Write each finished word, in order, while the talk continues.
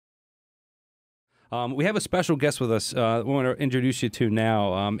We have a special guest with us. We want to introduce you to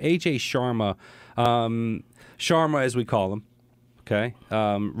now, Ajay Sharma, Sharma as we call him. Okay,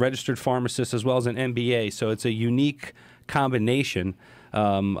 registered pharmacist as well as an MBA. So it's a unique combination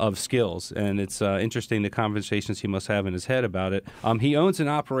of skills, and it's interesting the conversations he must have in his head about it. He owns and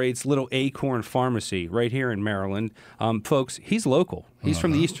operates Little Acorn Pharmacy right here in Maryland. Folks, he's local. He's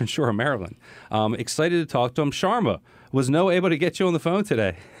from the Eastern Shore of Maryland. Excited to talk to him. Sharma, was able to get you on the phone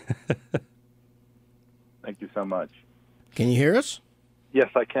today. Thank you so much. Can you hear us? Yes,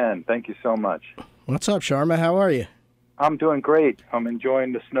 I can. Thank you so much. What's up, Sharma? How are you? I'm doing great. I'm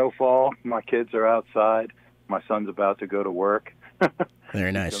enjoying the snowfall. My kids are outside. My son's about to go to work.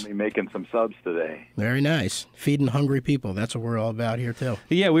 Very nice. He's going to be making some subs today. Very nice. Feeding hungry people. That's what we're all about here, too.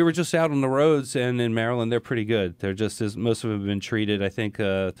 Yeah, we were just out on the roads, and in Maryland, they're pretty good. They're just as most of them have been treated. I think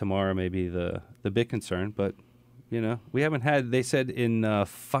tomorrow may be the big concern, but we haven't had, they said, in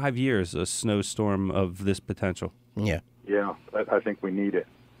 5 years, a snowstorm of this potential. Yeah. Yeah, I think we need it.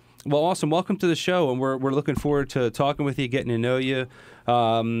 Well, awesome. Welcome to the show, and we're looking forward to talking with you, getting to know you.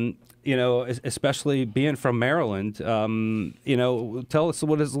 Especially being from Maryland. Tell us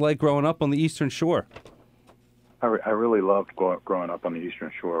what it's like growing up on the Eastern Shore. I really loved growing up on the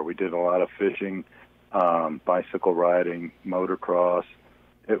Eastern Shore. We did a lot of fishing, bicycle riding, motocross.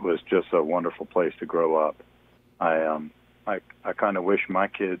 It was just a wonderful place to grow up. I kind of wish my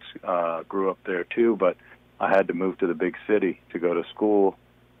kids grew up there too, but I had to move to the big city to go to school.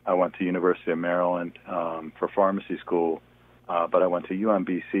 I went to University of Maryland for pharmacy school, but I went to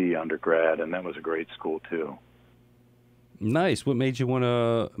UMBC undergrad, and that was a great school too. Nice. What made you want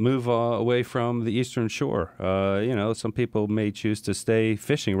to move away from the Eastern Shore? Some people may choose to stay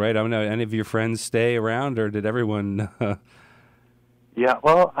fishing, right? I don't know. Any of your friends stay around, or did everyone? Yeah,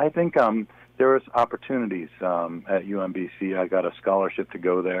 well, I think there was opportunities at UMBC. I got a scholarship to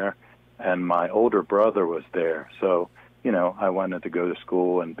go there, and my older brother was there, so I wanted to go to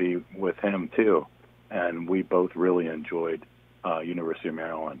school and be with him too, and we both really enjoyed University of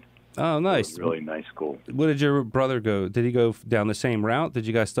Maryland. Oh, nice. It was a really nice school. What did your brother go? Did he go down the same route? Did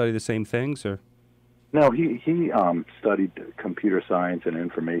you guys study the same things, or? No, he studied computer science and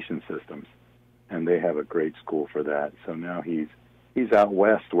information systems, and they have a great school for that. So now he's out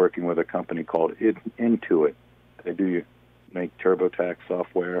west working with a company called Intuit. They do make TurboTax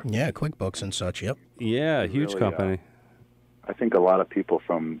software. Yeah, QuickBooks and such. Yep. Yeah, huge really, company. I think a lot of people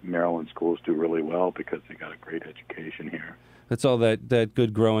from Maryland schools do really well because they got a great education here. It's all that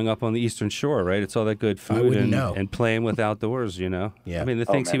good growing up on the Eastern Shore, right? It's all that good food and playing with outdoors, Yeah. I mean, the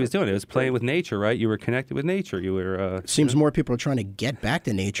things he was doing, it was playing with nature, right? You were connected with nature. You were. It seems more people are trying to get back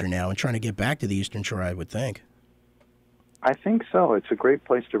to nature now and trying to get back to the Eastern Shore, I would think. I think so. It's a great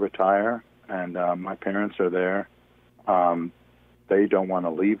place to retire, and my parents are there. They don't want to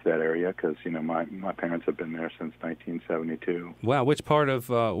leave that area because my parents have been there since 1972. Wow, which part of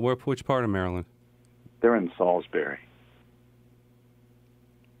Maryland? They're in Salisbury.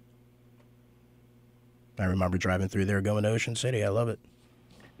 I remember driving through there going to Ocean City. I love it.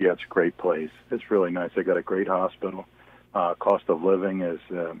 Yeah, it's a great place. It's really nice. They got a great hospital. Cost of living is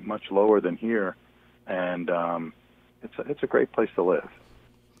much lower than here, and it's a great place to live.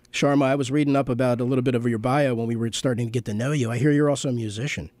 Sharma, I was reading up about a little bit of your bio when we were starting to get to know you. I hear you're also a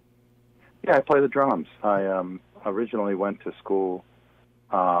musician. Yeah, I play the drums. I originally went to school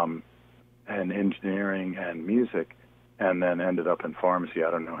in engineering and music, and then ended up in pharmacy. I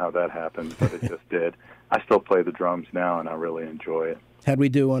don't know how that happened, but it just did. I still play the drums now, and I really enjoy it. How'd we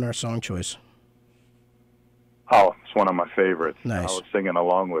do on our song choice? Oh, it's one of my favorites. Nice. I was singing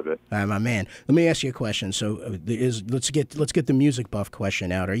along with it. My man. Let me ask you a question. So, let's get the music buff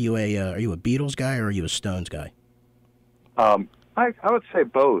question out. Are you a Beatles guy or are you a Stones guy? I would say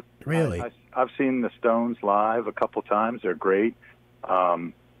both. Really? I've seen the Stones live a couple times. They're great.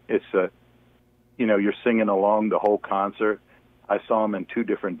 It's you're singing along the whole concert. I saw them in 2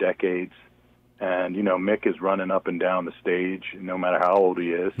 different decades. And, Mick is running up and down the stage no matter how old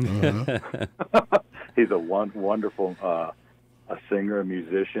he is. Mm-hmm. He's a wonderful a singer, a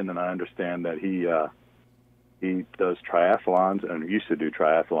musician, and I understand that he does triathlons and used to do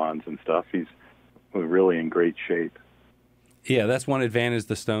triathlons and stuff. He's really in great shape. Yeah, that's one advantage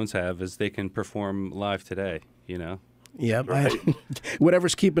the Stones have is they can perform live today, Yeah, right.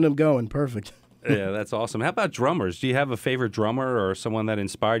 Whatever's keeping them going, perfect. Yeah, that's awesome. How about drummers? Do you have a favorite drummer or someone that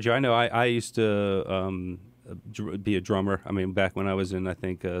inspired you? I know I used to be a drummer. I mean, back when I was in, I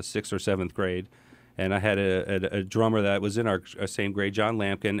think, 6th or 7th grade. and I had a drummer that was in our same grade, John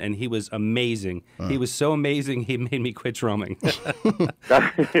Lampkin, and he was amazing. He was so amazing, he made me quit drumming.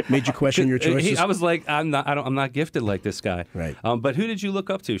 Made you question your choices? I was like, I'm not gifted like this guy. Right. But who did you look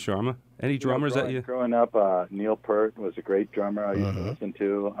up to, Sharma? Any drummers that you? Growing up, Neil Peart was a great drummer I used to listen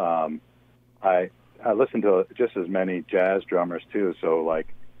to. I listened to just as many jazz drummers too. So like,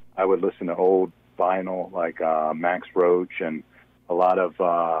 I would listen to old vinyl like Max Roach and a lot of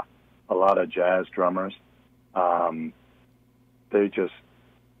jazz drummers.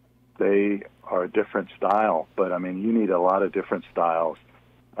 They are a different style, but I mean, you need a lot of different styles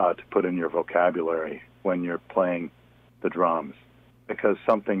to put in your vocabulary when you're playing the drums, because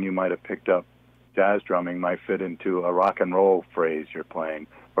something you might have picked up jazz drumming might fit into a rock and roll phrase you're playing,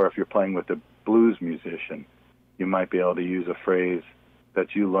 or if you're playing with a blues musician, you might be able to use a phrase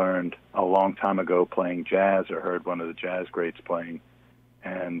that you learned a long time ago playing jazz or heard one of the jazz greats playing,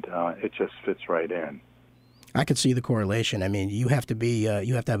 and it just fits right in. I could see the correlation. I mean, you have to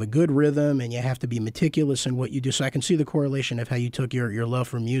have a good rhythm, and you have to be meticulous in what you do. So I can see the correlation of how you took your love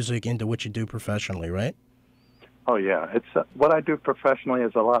for music into what you do professionally, right? Oh yeah, it's what I do professionally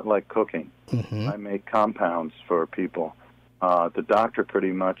is a lot like cooking. I make compounds for people. The doctor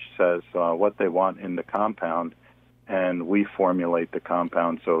pretty much says what they want in the compound, and we formulate the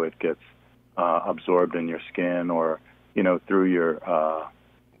compound so it gets absorbed in your skin, or through your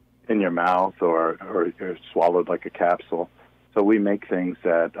in your mouth, or swallowed like a capsule. So we make things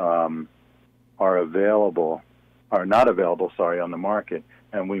that are available, are not available, on the market,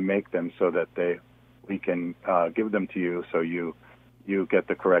 and we make them so that we can give them to you, so you get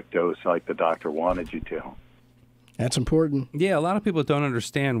the correct dose like the doctor wanted you to. That's important. Yeah, a lot of people don't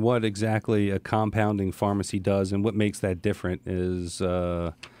understand what exactly a compounding pharmacy does, and what makes that different is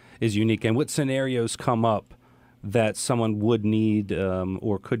unique, and what scenarios come up that someone would need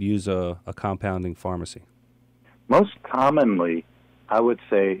or could use a compounding pharmacy. Most commonly, I would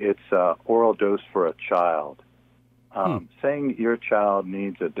say it's an oral dose for a child. Saying your child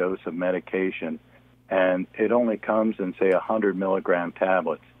needs a dose of medication, and it only comes in, say, 100 milligram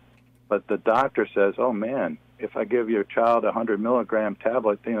tablets. But the doctor says, oh, man, if I give your child a 100 milligram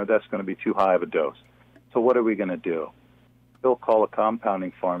tablet, that's going to be too high of a dose. So what are we going to do? They'll call a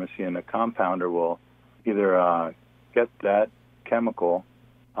compounding pharmacy, and the compounder will either get that chemical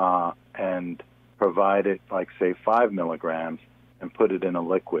and provide it, like, say, 5 milligrams and put it in a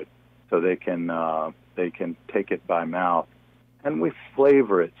liquid so they can take it by mouth. And we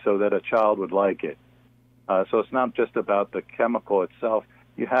flavor it so that a child would like it. So it's not just about the chemical itself.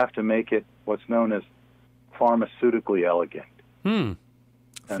 You have to make it what's known as pharmaceutically elegant.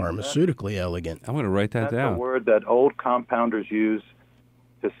 Pharmaceutically elegant. I'm going to write that down. That's a word that old compounders use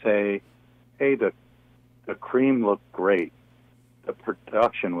to say, hey, the cream looked great. The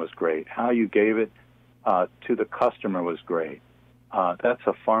production was great. How you gave it to the customer was great. That's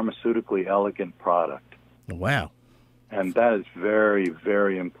a pharmaceutically elegant product. Wow. And that is very,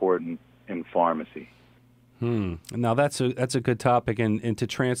 very important in pharmacy. Now that's a good topic, and to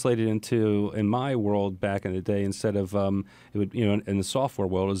translate it into, in my world back in the day, instead of it would, in the software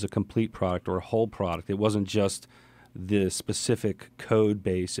world, it was a complete product or a whole product. It wasn't just the specific code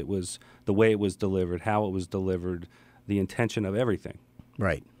base. It was the way it was delivered, how it was delivered, the intention of everything.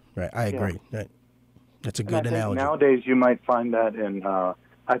 Right. I agree. Yeah. That's a good analogy. Nowadays, you might find that in.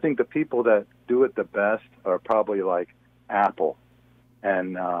 I think the people that do it the best are probably like Apple,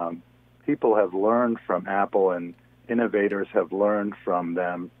 and people have learned from Apple, and innovators have learned from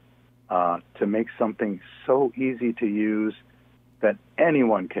them to make something so easy to use that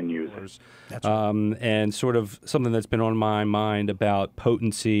anyone can use it. That's right. And sort of something that's been on my mind about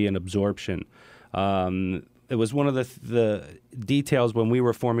potency and absorption. It was one of the details when we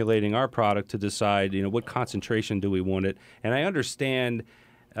were formulating our product to decide, what concentration do we want it. And I understand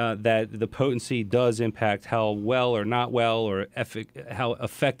that the potency does impact how well or not well, or how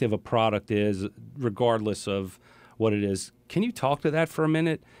effective a product is, regardless of what it is. Can you talk to that for a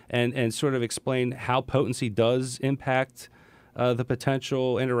minute and sort of explain how potency does impact the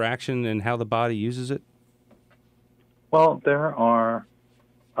potential interaction and how the body uses it? Well, there are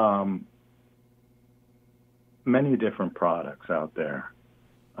many different products out there,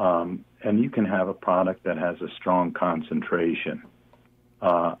 and you can have a product that has a strong concentration.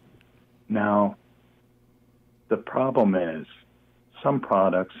 Now, the problem is some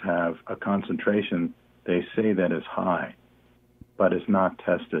products have a concentration they say that is high, but it's not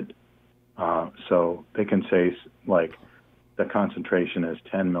tested. So they can say, like, the concentration is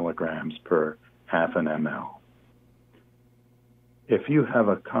 10 milligrams per half an ml. If you have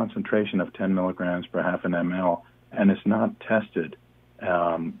a concentration of 10 milligrams per half an ml and it's not tested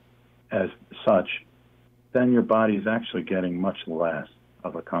as such then your body's actually getting much less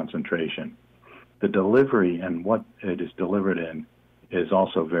of a concentration. The delivery and what it is delivered in is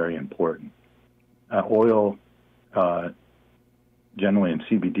also very important. Oil, generally in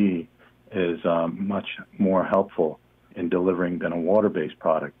CBD, is much more helpful in delivering than a water-based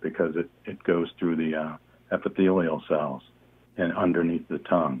product because it goes through the epithelial cells and underneath the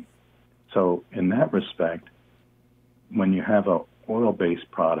tongue. So in that respect, when you have an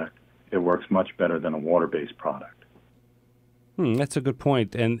oil-based product, it works much better than a water-based product. That's a good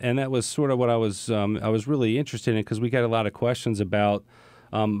point, and that was sort of what I was really interested in, because we got a lot of questions about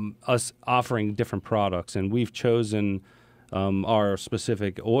us offering different products, and we've chosen our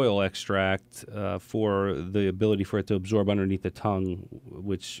specific oil extract for the ability for it to absorb underneath the tongue,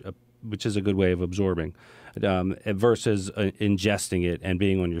 which is a good way of absorbing, versus ingesting it and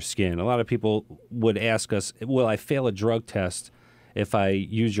being on your skin. A lot of people would ask us, will I fail a drug test if I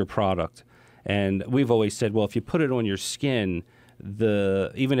use your product? And we've always said, well, if you put it on your skin,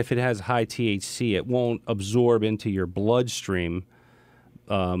 even if it has high THC, it won't absorb into your bloodstream.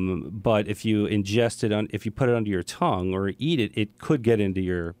 But if you ingest it, if you put it under your tongue or eat it, it could get into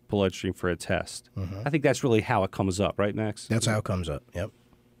your bloodstream for a test. I think that's really how it comes up, right, Max? That's how it comes up. Yep.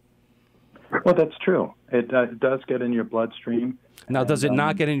 Well, that's true. It does get in your bloodstream. Now, does it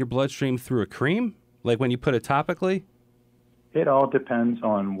not get in your bloodstream through a cream, like when you put it topically? It all depends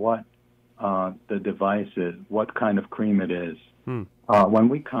on what the device is, what kind of cream it is. When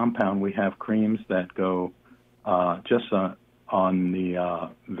we compound, we have creams that go just on the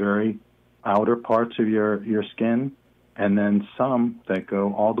very outer parts of your skin, and then some that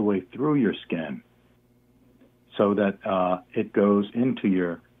go all the way through your skin, so that it goes into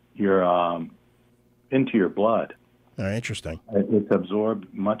your blood. Oh, interesting. It's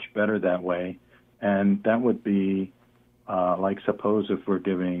absorbed much better that way, and that would be like, suppose if we're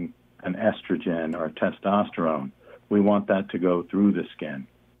giving an estrogen or testosterone, we want that to go through the skin.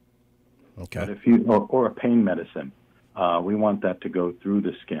 Okay. But or a pain medicine, we want that to go through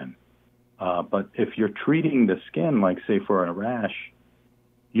the skin. But if you're treating the skin, like say for a rash,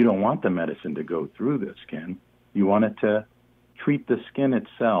 you don't want the medicine to go through the skin. You want it to treat the skin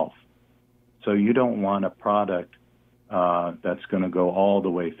itself. So you don't want a product that's going to go all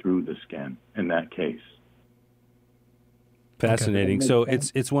the way through the skin in that case. Fascinating. Okay. So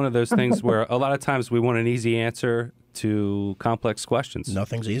it's one of those things where a lot of times we want an easy answer to complex questions.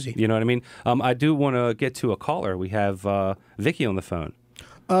 Nothing's easy. You know what I mean? I do want to get to a caller. We have Vicky on the phone.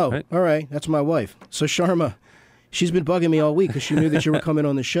 Oh, right? All right. That's my wife. So Sharma, she's been bugging me all week because she knew that you were coming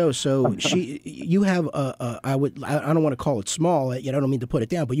on the show. So you have I don't want to call it small. I don't mean to put it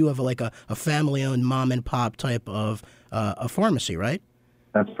down, but you have like a family-owned mom and pop type of a pharmacy, right?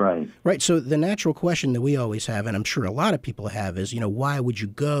 That's right. Right. So the natural question that we always have, and I'm sure a lot of people have, is, why would you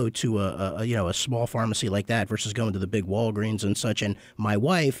go to a small pharmacy like that versus going to the big Walgreens and such? And my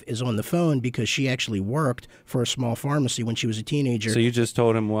wife is on the phone because she actually worked for a small pharmacy when she was a teenager. So you just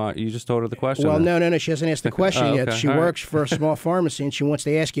told him what? You just told her the question? Well, no. She hasn't asked the question yet. She works for a small pharmacy and she wants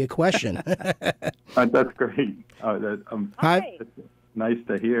to ask you a question. That's great. Hi. Nice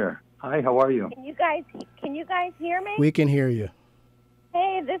to hear. Hi. How are you? Can you guys hear me? We can hear you.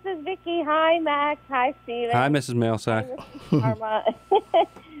 Hey, this is Vicky. Hi, Max. Hi, Steven. Hi, Mrs. Mailsack. Hi, Mr. Sharma.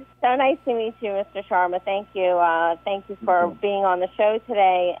 So nice to meet you, Mr. Sharma. Thank you. Thank you for being on the show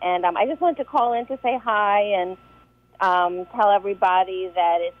today. And I just wanted to call in to say hi and tell everybody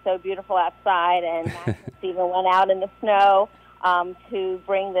that it's so beautiful outside. And Max and Steven went out in the snow to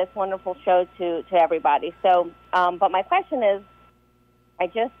bring this wonderful show to everybody. So, but my question is, I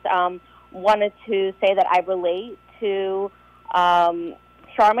just wanted to say that I relate to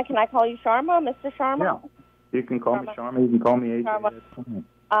Sharma. Can I call you Sharma, Mr. Sharma? Yeah, you can call me Sharma. You can call me AJ.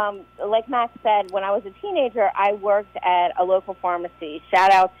 Like Max said, when I was a teenager, I worked at a local pharmacy.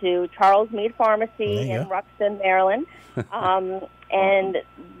 Shout out to Charles Mead Pharmacy in Ruxton, Maryland. And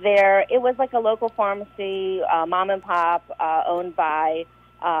it was like a local pharmacy, mom and pop, owned by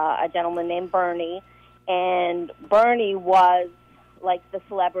a gentleman named Bernie. And Bernie was like the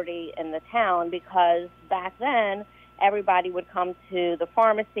celebrity in the town because back then, everybody would come to the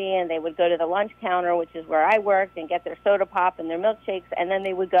pharmacy and they would go to the lunch counter, which is where I worked, and get their soda pop and their milkshakes, and then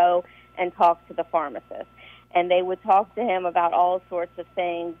they would go and talk to the pharmacist. And they would talk to him about all sorts of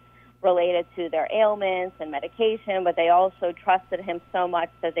things related to their ailments and medication, but they also trusted him so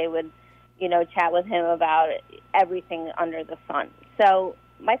much that they would, chat with him about everything under the sun. So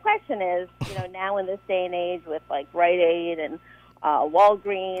my question is, now in this day and age with like Rite Aid and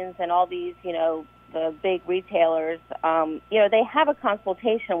Walgreens and all these, the big retailers, they have a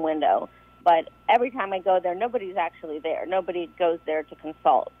consultation window, but every time I go there, nobody's actually there. Nobody goes there to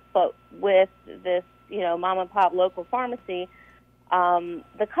consult. But with this, mom and pop local pharmacy,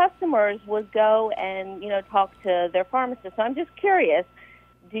 the customers would go and, talk to their pharmacist. So I'm just curious,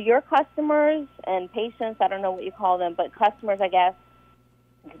 do your customers and patients, I don't know what you call them, but customers, I guess,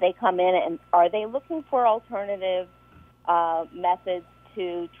 do they come in and are they looking for alternative methods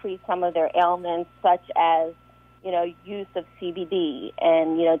to treat some of their ailments, such as, use of CBD?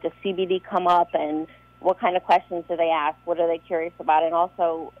 And, does CBD come up, and what kind of questions do they ask? What are they curious about? And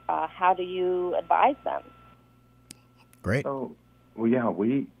also, how do you advise them? Great. So,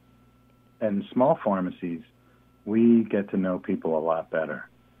 we, in small pharmacies, we get to know people a lot better.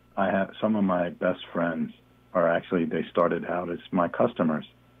 I have some of my best friends are actually, they started out as my customers.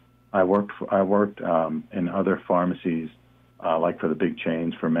 I worked in other pharmacies, like for the big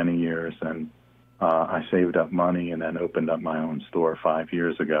chains for many years, and I saved up money and then opened up my own store 5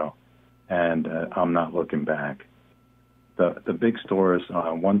 years ago, and I'm not looking back. The big stores,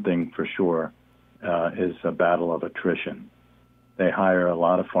 one thing for sure, is a battle of attrition. They hire a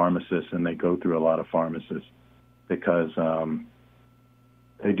lot of pharmacists, and they go through a lot of pharmacists because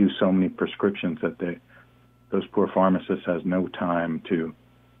they do so many prescriptions that those poor pharmacists has no time to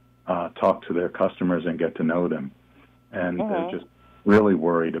talk to their customers and get to know them. And they're just really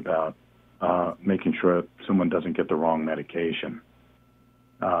worried about making sure someone doesn't get the wrong medication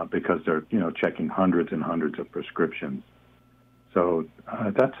because they're, checking hundreds and hundreds of prescriptions. So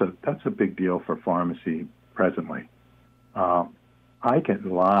that's a big deal for pharmacy presently. I get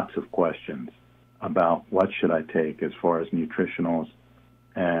lots of questions about what should I take as far as nutritionals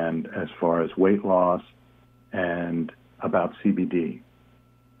and as far as weight loss and about CBD.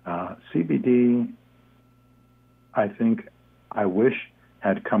 CBD, I wish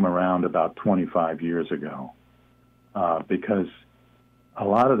had come around about 25 years ago because a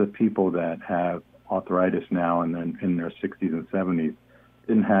lot of the people that have arthritis now and then in their 60s and 70s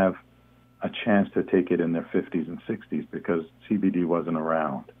didn't have a chance to take it in their 50s and 60s because CBD wasn't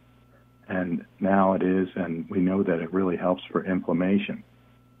around. And now it is, and we know that it really helps for inflammation.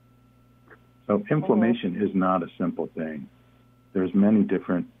 So inflammation is not a simple thing. There's many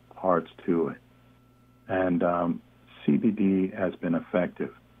different parts to it. And CBD has been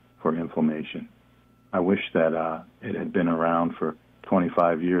effective for inflammation. I wish that it had been around for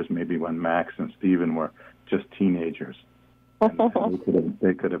 25 years, maybe when Max and Steven were just teenagers. And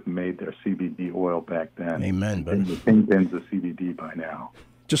they could have made their CBD oil back then. Amen, buddy. And the kingpins of CBD by now.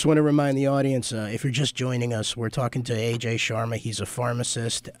 Just want to remind the audience, if you're just joining us, we're talking to Ajay Sharma. He's a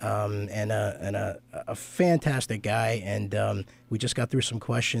pharmacist and a fantastic guy. And we just got through some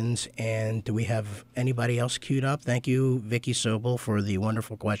questions. And do we have anybody else queued up? Thank you, Vicky Sobel, for the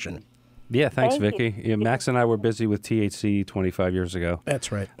wonderful question. Yeah, thanks, Thank Vicky. you. Yeah, Max and I were busy with THC 25 years ago.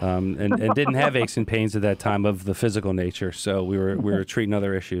 That's right. And didn't have aches and pains at that time of the physical nature, so we were treating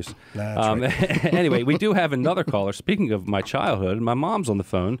other issues. That's right. Anyway, we do have another caller. Speaking of my childhood, my mom's on the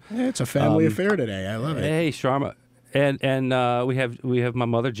phone. Yeah, it's a family affair today. I love it. Hey, Sharma, and we have my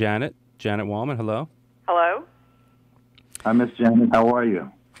mother, Janet Wallman. Hello. Hello. Hi, Miss Janet. How are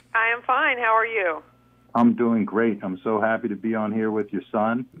you? I am fine. How are you? I'm doing great. I'm so happy to be on here with your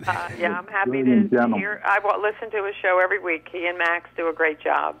son. Yeah, I'm happy to hear. I listen to his show every week. He and Max do a great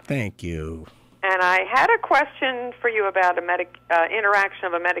job. Thank you. And I had a question for you about a interaction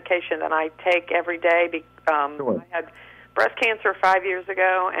of a medication that I take every day. Sure. I had breast cancer 5 years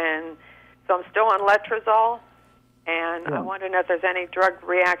ago, and so I'm still on letrozole. And I want to know if there's any drug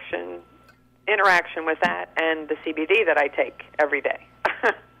interaction with that and the CBD that I take every day.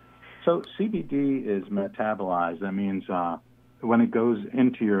 So CBD is metabolized. That means when it goes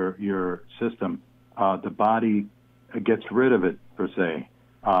into your system, the body gets rid of it, per se,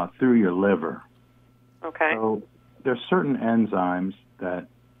 through your liver. Okay. So there's certain enzymes that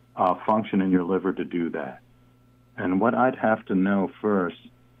function in your liver to do that. And what I'd have to know first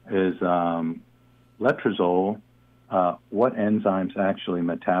is letrozole, what enzymes actually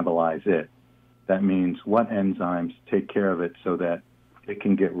metabolize it. That means what enzymes take care of it so that it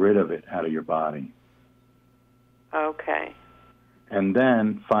can get rid of it out of your body. Okay. And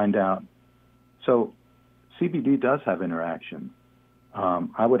then find out. So CBD does have interaction.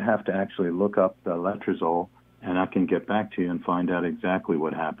 I would have to actually look up the letrozole, and I can get back to you and find out exactly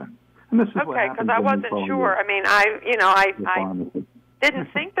what happened. And this is what okay, happens because I when you wasn't call sure. I mean, I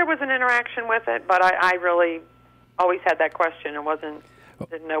didn't think there was an interaction with it, but I really always had that question and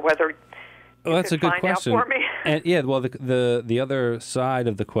didn't know whether. Well, that's a good question. For me. And yeah, well, the other side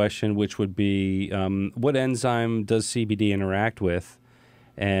of the question, which would be, what enzyme does CBD interact with,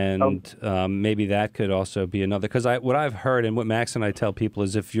 and maybe that could also be another. Because what I've heard and what Max and I tell people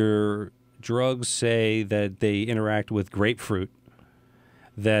is, if your drugs say that they interact with grapefruit,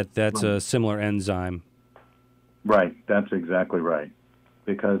 that's a similar enzyme. Right, that's exactly right,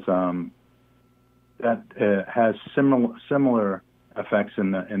 because that has similar effects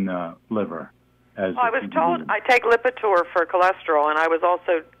in the liver. As I was told I take Lipitor for cholesterol, and I was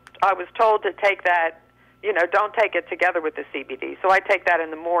told to take that. Don't take it together with the CBD. So I take that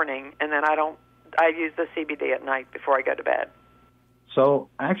in the morning, and then I use the CBD at night before I go to bed. So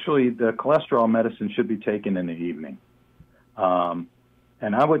actually, the cholesterol medicine should be taken in the evening. And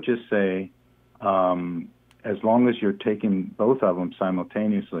I would just say, as long as you're taking both of them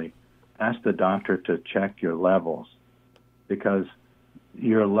simultaneously, ask the doctor to check your levels, because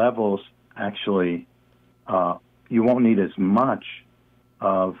your levels actually, you won't need as much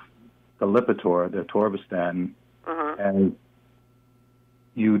of the Lipitor, the atorvastatin, as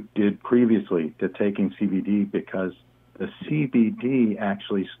you did previously to taking CBD, because the CBD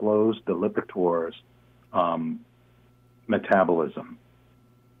actually slows the Lipitor's metabolism.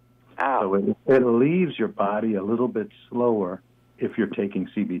 So it leaves your body a little bit slower if you're taking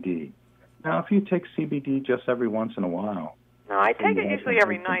CBD. Now, if you take CBD just every once in a while. No, I take it usually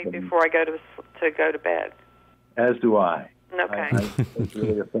every night before I go to bed. As do I. Okay. It's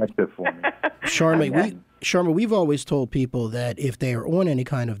really effective for me. Sharma, we've always told people that if they are on any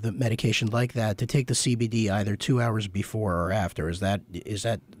kind of the medication like that, to take the CBD either 2 hours before or after. Is that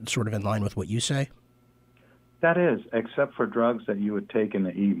sort of in line with what you say? That is, except for drugs that you would take in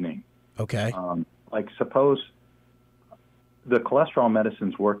the evening. Okay. Like suppose the cholesterol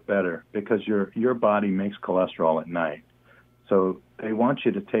medicines work better because your body makes cholesterol at night. So they want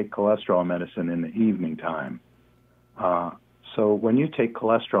you to take cholesterol medicine in the evening time. So when you take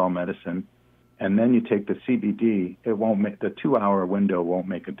cholesterol medicine and then you take the CBD, it won't make the 2-hour window won't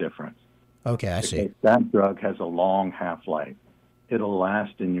make a difference. Okay, I see. That drug has a long half-life. It'll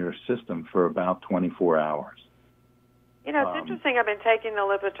last in your system for about 24 hours. It's interesting. I've been taking the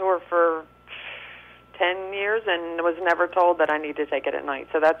Lipitor for 10 years and was never told that I need to take it at night.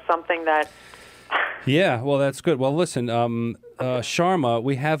 So that's something that... Yeah, well, that's good. Well, listen, Sharma,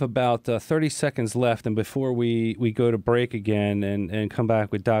 we have about 30 seconds left, and before we go to break again and come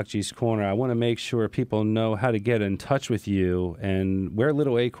back with Doc G's Corner, I want to make sure people know how to get in touch with you and where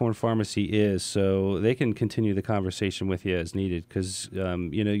Little Acorn Pharmacy is so they can continue the conversation with you as needed, because,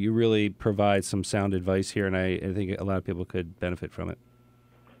 you really provide some sound advice here, and I think a lot of people could benefit from it.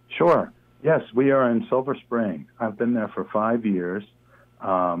 Sure. Yes, we are in Silver Spring. I've been there for 5 years.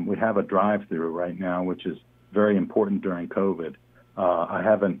 We have a drive-through right now, which is very important during COVID. I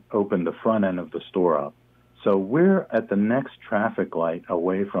haven't opened the front end of the store up. So we're at the next traffic light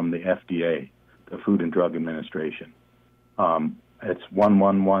away from the FDA, the Food and Drug Administration. It's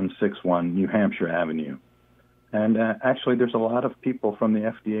 11161 New Hampshire Avenue. And actually, there's a lot of people from the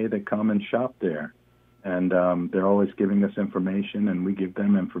FDA that come and shop there. And they're always giving us information, and we give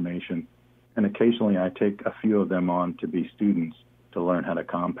them information. And occasionally I take a few of them on to be students to learn how to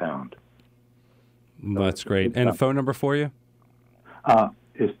compound. That's great. And a phone number for you?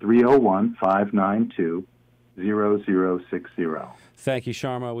 It's 301-592-0060. Thank you,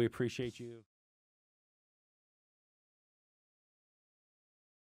 Sharma. We appreciate you.